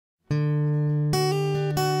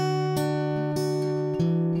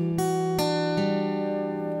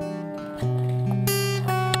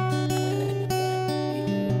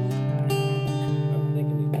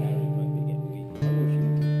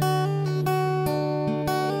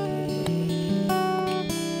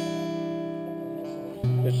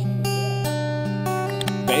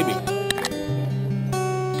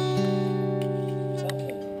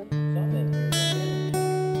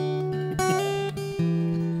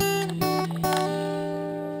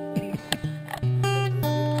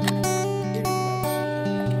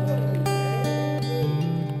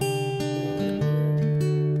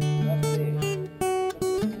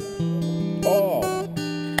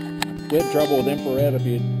trouble with infrared if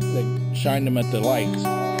you they shine them at the lights.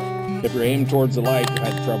 If you're aimed towards the light, I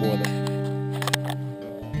had trouble with it.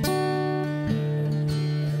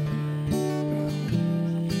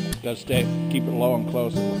 Gotta keep it low and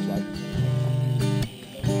close, it looks like.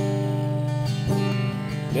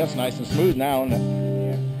 Yeah, it's nice and smooth now, isn't it?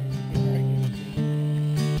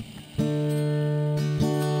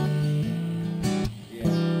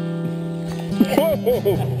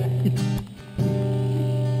 Whoa!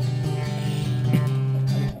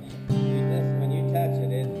 When you touch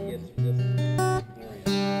it, it gets just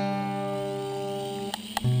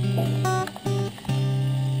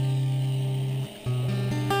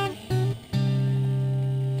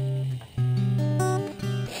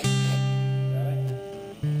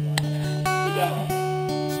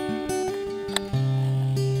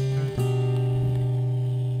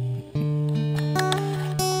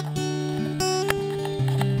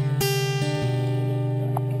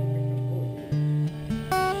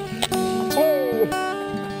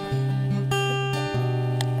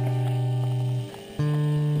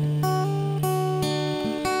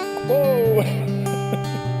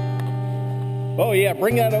Oh yeah,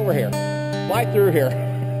 bring that over here. Fly through here.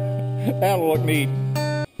 That'll look neat.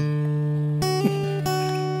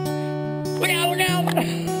 Look out, look out!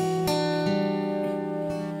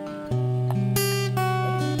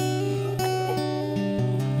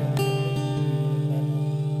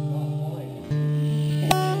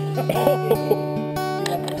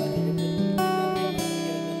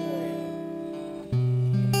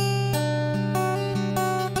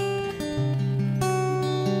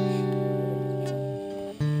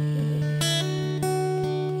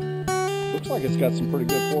 Looks like it's got some pretty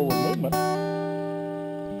good forward movement.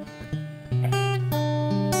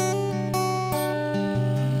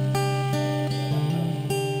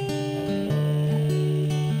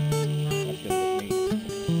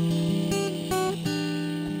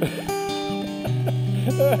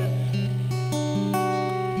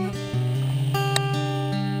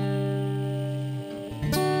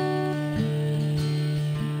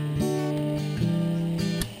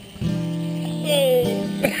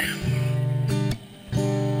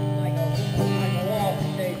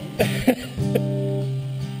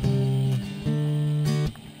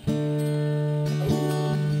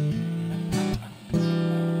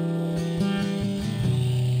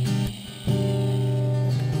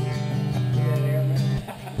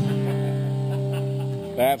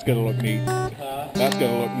 That's gonna look neat. That's gonna look neat. That's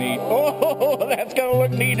gonna look neat. Oh, that's gonna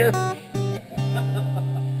look neater.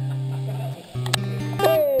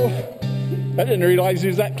 Oh, I didn't realize he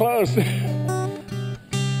was that close.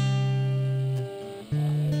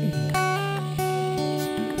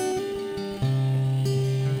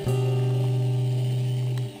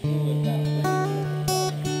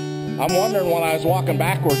 I'm wondering when I was walking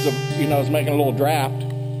backwards, you know, I was making a little draft.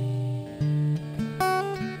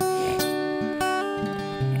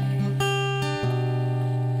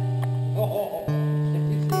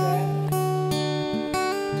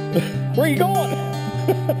 Where are you going?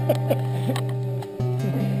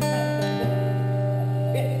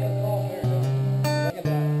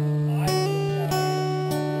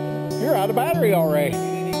 You're out of battery already.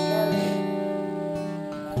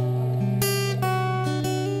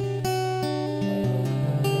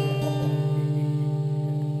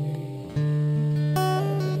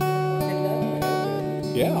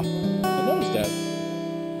 Yeah, I noticed that.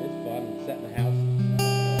 It's fun setting the house.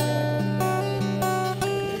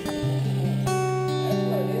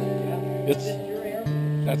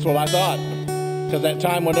 That's what I thought. Because that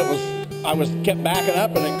time when I was kept backing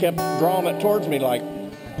up and it kept drawing it towards me like.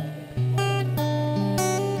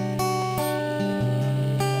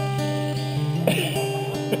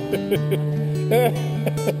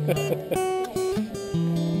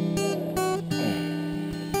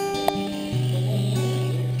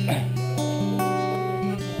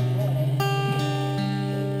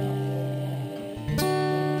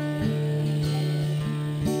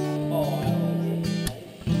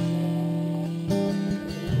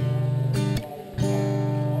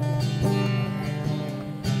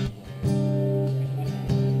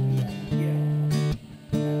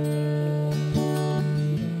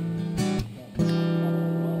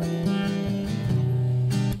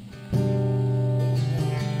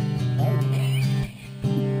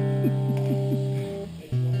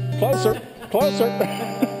 Closer, closer.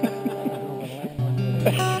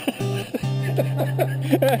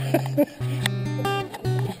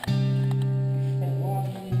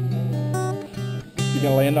 You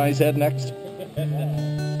gonna land on his head next?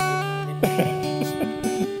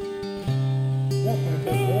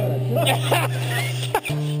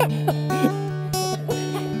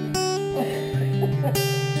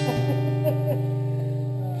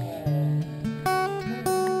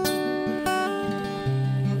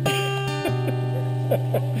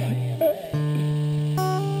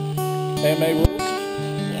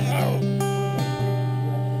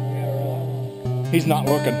 He's not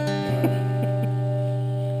looking.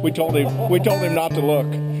 We told him not to look.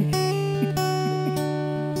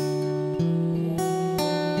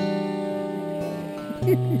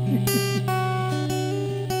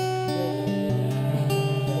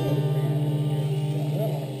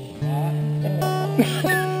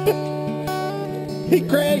 He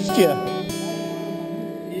crashed you.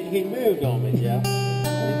 He moved on me, Jeff.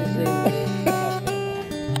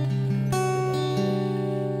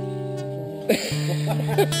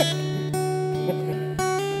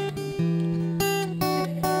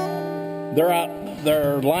 They're out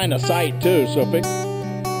their line of sight too, so if it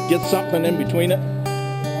gets something in between it,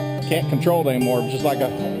 can't control it anymore. Just like a,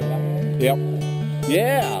 yep,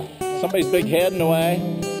 yeah, somebody's big head in the way.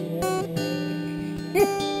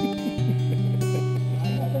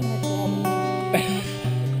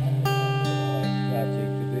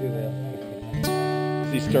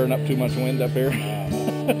 He's stirring up too much wind up here.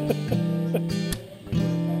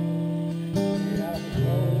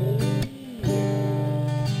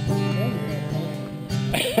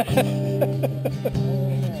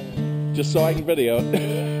 Just so I can video it.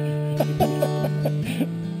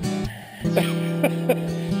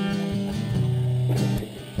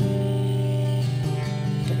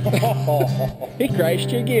 He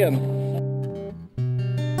crashed you again.